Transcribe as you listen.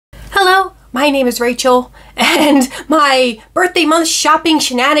Hello, my name is Rachel, and my birthday month shopping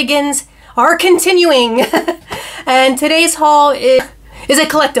shenanigans are continuing. And today's haul is a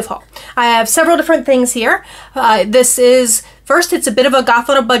collective haul. I have several different things here. This is, first, it's a bit of a goth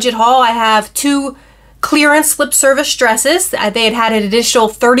on a budget haul. I have two clearance slip service dresses. They had an additional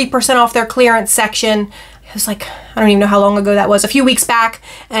 30% off their clearance section. It was like, I don't even know how long ago that was, a few weeks back,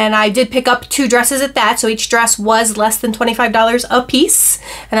 and I did pick up two dresses at that, so each dress was less than $25 a piece,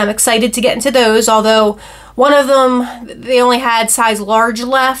 and I'm excited to get into those, although one of them, they only had size large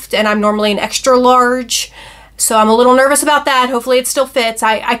left, and I'm normally an extra large, so I'm a little nervous about that. Hopefully it still fits.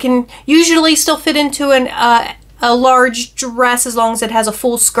 I can usually still fit into a large dress as long as it has a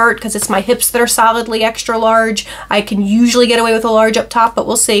full skirt, because it's my hips that are solidly extra large. I can usually get away with a large up top, but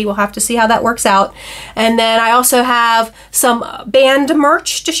we'll see. We'll have to see how that works out. And then I also have some band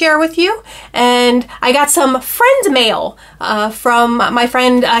merch to share with you. And I got some friend mail from my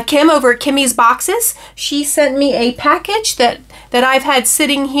friend Kim over at Kimm'ys Boxes. She sent me a package that I've had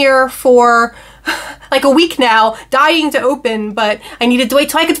sitting here for like a week now, dying to open, but I needed to wait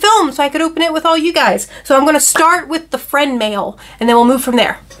till I could film so I could open it with all you guys. So I'm going to start with the friend mail and then we'll move from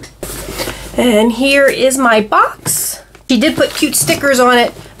there. And here is my box. She did put cute stickers on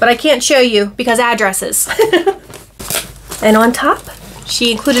it, but I can't show you because addresses. And on top,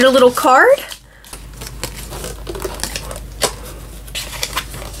 she included a little card.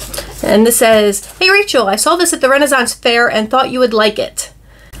 And this says, "Hey Rachel, I saw this at the Renaissance Fair and thought you would like it."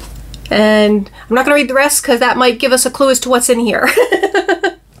 And I'm not going to read the rest because that might give us a clue as to what's in here.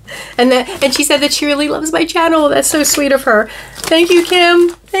 and she said that she really loves my channel. That's so sweet of her. Thank you, Kim.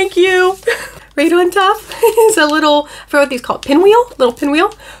 Thank you. Right on top is a little, I forgot what these called, pinwheel? Little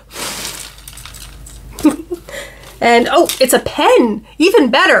pinwheel. And oh, it's a pen.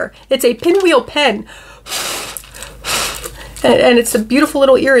 Even better. It's a pinwheel pen. And it's a beautiful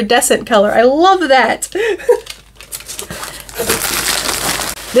little iridescent color. I love that.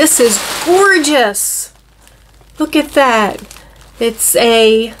 This is gorgeous. Look at that. It's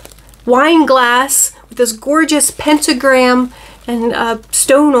a wine glass with this gorgeous pentagram and a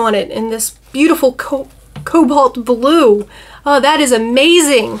stone on it in this beautiful cobalt blue. Oh, that is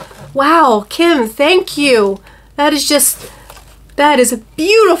amazing. Wow, Kim, thank you. That is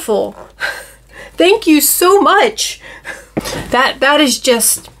beautiful. Thank you so much. That is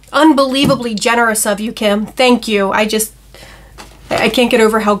just unbelievably generous of you, Kim. Thank you. I can't get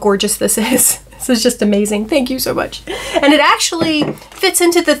over how gorgeous this is. This is just amazing. Thank you so much. And it actually fits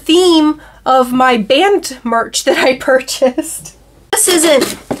into the theme of my band merch that I purchased. This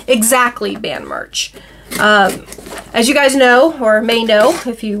isn't exactly band merch. As you guys know, or may know,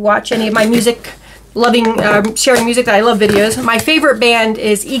 if you watch any of my music loving, sharing music that I love videos, my favorite band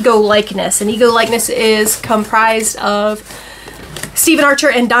is Ego Likeness. And Ego Likeness is comprised of Stephen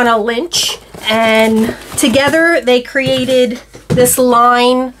Archer and Donna Lynch. And together they created this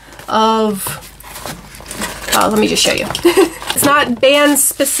line of, let me just show you. It's not band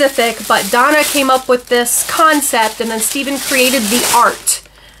specific, but Donna came up with this concept and then Stephen created the art.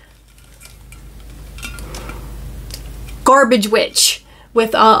 Garbage Witch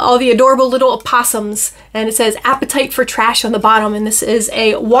with all the adorable little opossums, and it says appetite for trash on the bottom, and this is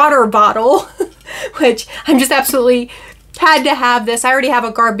a water bottle, which I'm just absolutely had to have this. I already have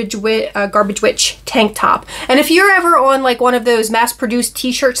a Garbage Witch tank top. And if you're ever on like one of those mass-produced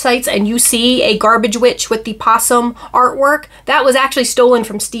t-shirt sites and you see a Garbage Witch with the possum artwork, that was actually stolen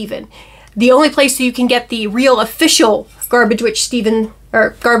from Steven. The only place you can get the real official Garbage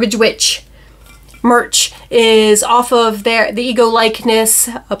Witch merch is off of the Ego Likeness,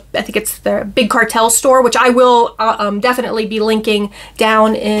 I think it's the Big Cartel store, which I will definitely be linking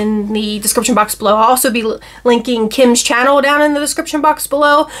down in the description box below. I'll also be linking Kim's channel down in the description box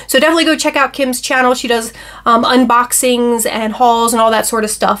below, so definitely go check out Kim's channel. She does unboxings and hauls and all that sort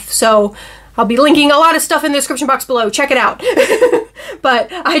of stuff, so I'll be linking a lot of stuff in the description box below. Check it out.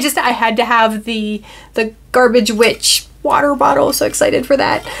 But I had to have the Garbage Witch water bottle. So excited for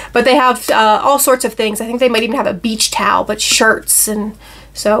that. But they have all sorts of things. I think they might even have a beach towel, but shirts, and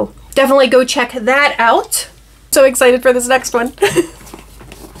so definitely go check that out. So excited for this next one.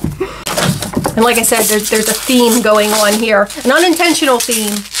 And like I said, there's a theme going on here, an unintentional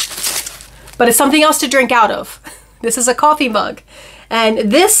theme, but it's something else to drink out of. This is a coffee mug,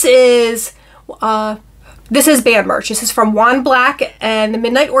 and this is band merch. This is from Juan, Blak and the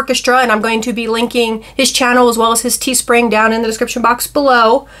Midnight Orchestra, and I'm going to be linking his channel as well as his Teaspring down in the description box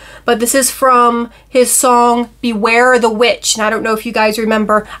below. But this is from his song Beware the Witch, and I don't know if you guys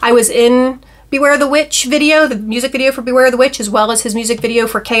remember, I was in Beware the Witch video, the music video for Beware the Witch, as well as his music video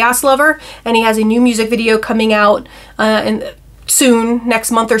for Chaos Lover, and he has a new music video coming out soon,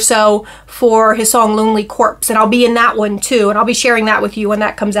 next month or so, for his song Lonely Corpse, and I'll be in that one too, and I'll be sharing that with you when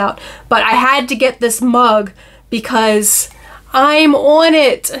that comes out. But I had to get this mug because I'm on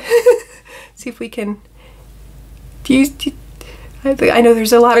it. See if we can... I know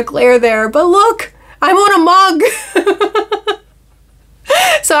there's a lot of glare there, but look! I'm on a mug!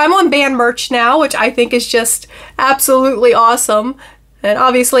 So I'm on band merch now, which I think is just absolutely awesome. And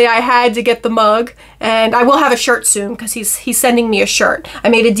obviously I had to get the mug, and I will have a shirt soon because he's sending me a shirt. I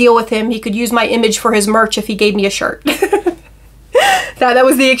made a deal with him. He could use my image for his merch if he gave me a shirt. That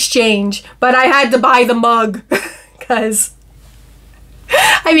was the exchange. But I had to buy the mug because,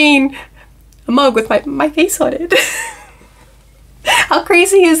 I mean, a mug with my face on it. How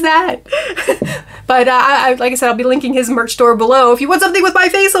crazy is that? But like I said, I'll be linking his merch store below if you want something with my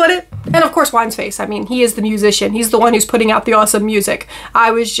face on it. And of course Juan's face. I mean, he is the musician. He's the one who's putting out the awesome music.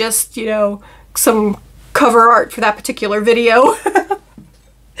 I was just, you know, some cover art for that particular video.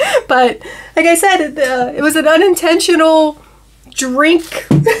 But like I said, it was an unintentional drink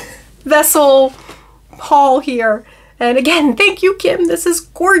vessel haul here. And again, thank you, Kim. This is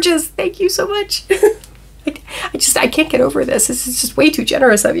gorgeous. Thank you so much. I can't get over this. This is just way too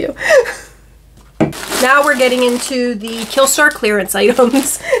generous of you. Now we're getting into the KillStar clearance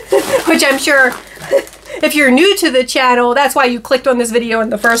items, which I'm sure if you're new to the channel, that's why you clicked on this video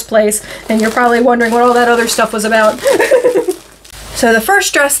in the first place, and you're probably wondering what all that other stuff was about. So the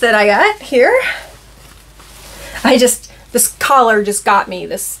first dress that I got here, this collar just got me.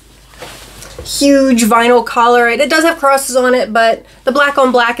 This huge vinyl collar. It does have crosses on it, but the black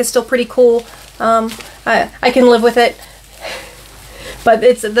on black is still pretty cool. I can live with it. But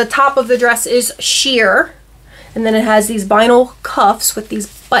it's the top of the dress is sheer, and then it has these vinyl cuffs with these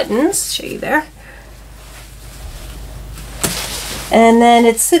buttons. Show you there. And then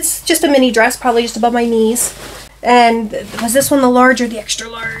it's just a mini dress, probably just above my knees. And was this one the large or the extra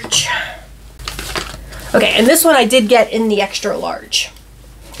large? Okay, and this one I did get in the extra large.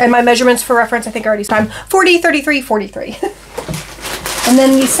 And my measurements for reference, I think I already said 40, 33, 43. And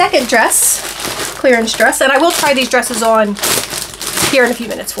then the second dress, clearance dress, and I will try these dresses on here in a few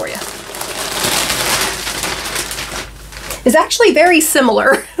minutes for you, is actually very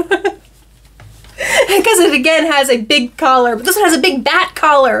similar. Because it again has a big collar, but this one has a big bat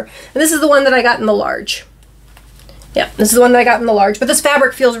collar, and this is the one that I got in the large. Yep, this is the one that I got in the large, but this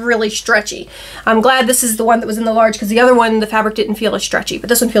fabric feels really stretchy. I'm glad this is the one that was in the large because the other one, the fabric didn't feel as stretchy, but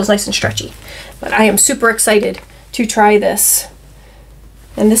this one feels nice and stretchy. But I am super excited to try this.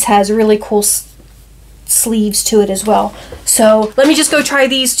 And this has really cool sleeves to it as well. So let me just go try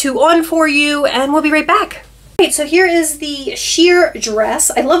these two on for you, and we'll be right back. Alright, so here is the sheer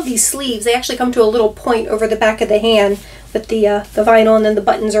dress. I love these sleeves. They actually come to a little point over the back of the hand with the vinyl, and then the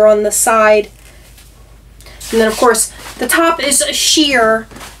buttons are on the side. And then of course the top is sheer,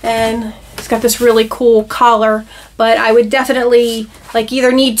 and it's got this really cool collar, but I would definitely like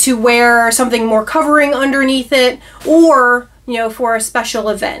either need to wear something more covering underneath it, or you know, for a special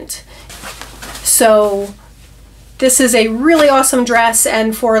event. So this is a really awesome dress,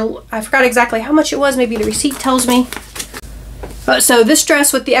 and for, I forgot exactly how much it was, maybe the receipt tells me. So this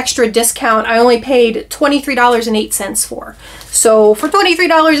dress with the extra discount, I only paid $23.08 for. So for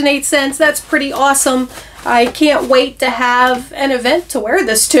 $23.08, that's pretty awesome. I can't wait to have an event to wear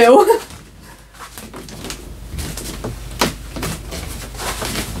this to.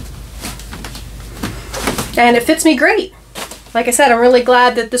 And it fits me great. Like I said, I'm really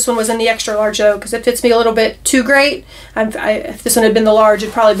glad that this one was in the extra large though, because it fits me a little bit too great. If this one had been the large,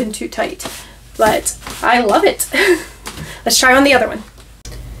 it'd probably been too tight. But I love it. Let's try on the other one.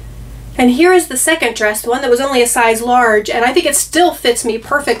 And here is the second dress, the one that was only a size large, and I think it still fits me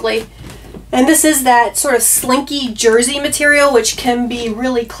perfectly. And this is that sort of slinky jersey material, which can be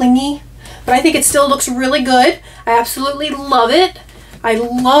really clingy, but I think it still looks really good. I absolutely love it. I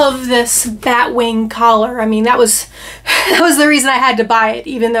love this bat wing collar. I mean, that was the reason I had to buy it,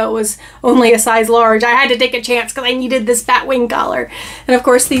 even though it was only a size large. I had to take a chance because I needed this bat wing collar. And of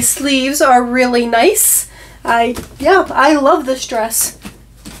course, these sleeves are really nice. Yeah, I love this dress.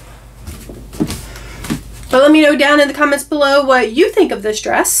 But let me know down in the comments below what you think of this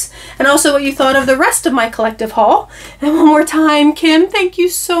dress, and also what you thought of the rest of my collective haul. And one more time, Kim, thank you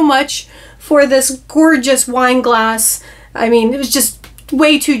so much for this gorgeous wine glass. I mean, it was just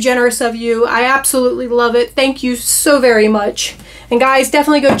way too generous of you. I absolutely love it. Thank you so very much. And guys,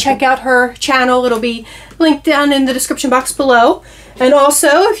 definitely go check out her channel. It'll be linked down in the description box below. And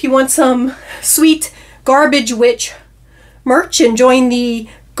also, if you want some sweet Garbage Witch merch and join the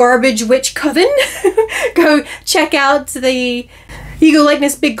Garbage Witch Coven, go check out the You go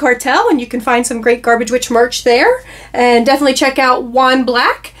Likeness Big Cartel and you can find some great Garbage Witch merch there. And definitely check out Juan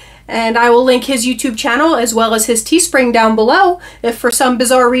Blak. And I will link his YouTube channel as well as his Teaspring down below if for some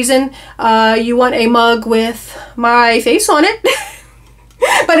bizarre reason you want a mug with my face on it.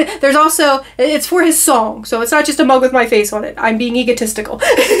 But there's also, it's for his song, so it's not just a mug with my face on it. I'm being egotistical.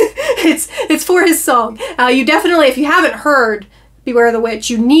 It's for his song. You definitely, if you haven't heard Beware the Witch,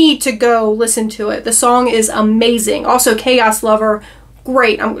 you need to go listen to it. The song is amazing. Also, Chaos Lover,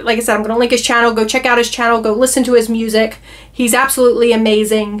 great. Like I said, I'm going to link his channel. Go check out his channel. Go listen to his music. He's absolutely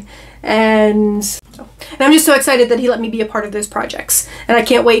amazing. And I'm just so excited that he let me be a part of those projects. And I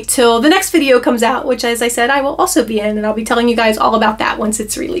can't wait till the next video comes out, which, as I said, I will also be in. And I'll be telling you guys all about that once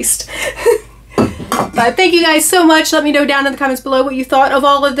it's released. But thank you guys so much. Let me know down in the comments below what you thought of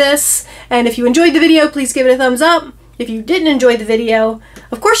all of this. And if you enjoyed the video, please give it a thumbs up. If you didn't enjoy the video,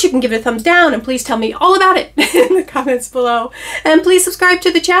 of course you can give it a thumbs down, and please tell me all about it in the comments below. And please subscribe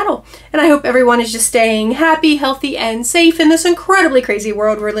to the channel. And I hope everyone is just staying happy, healthy, and safe in this incredibly crazy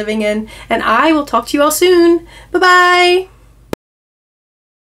world we're living in. And I will talk to you all soon. Bye-bye.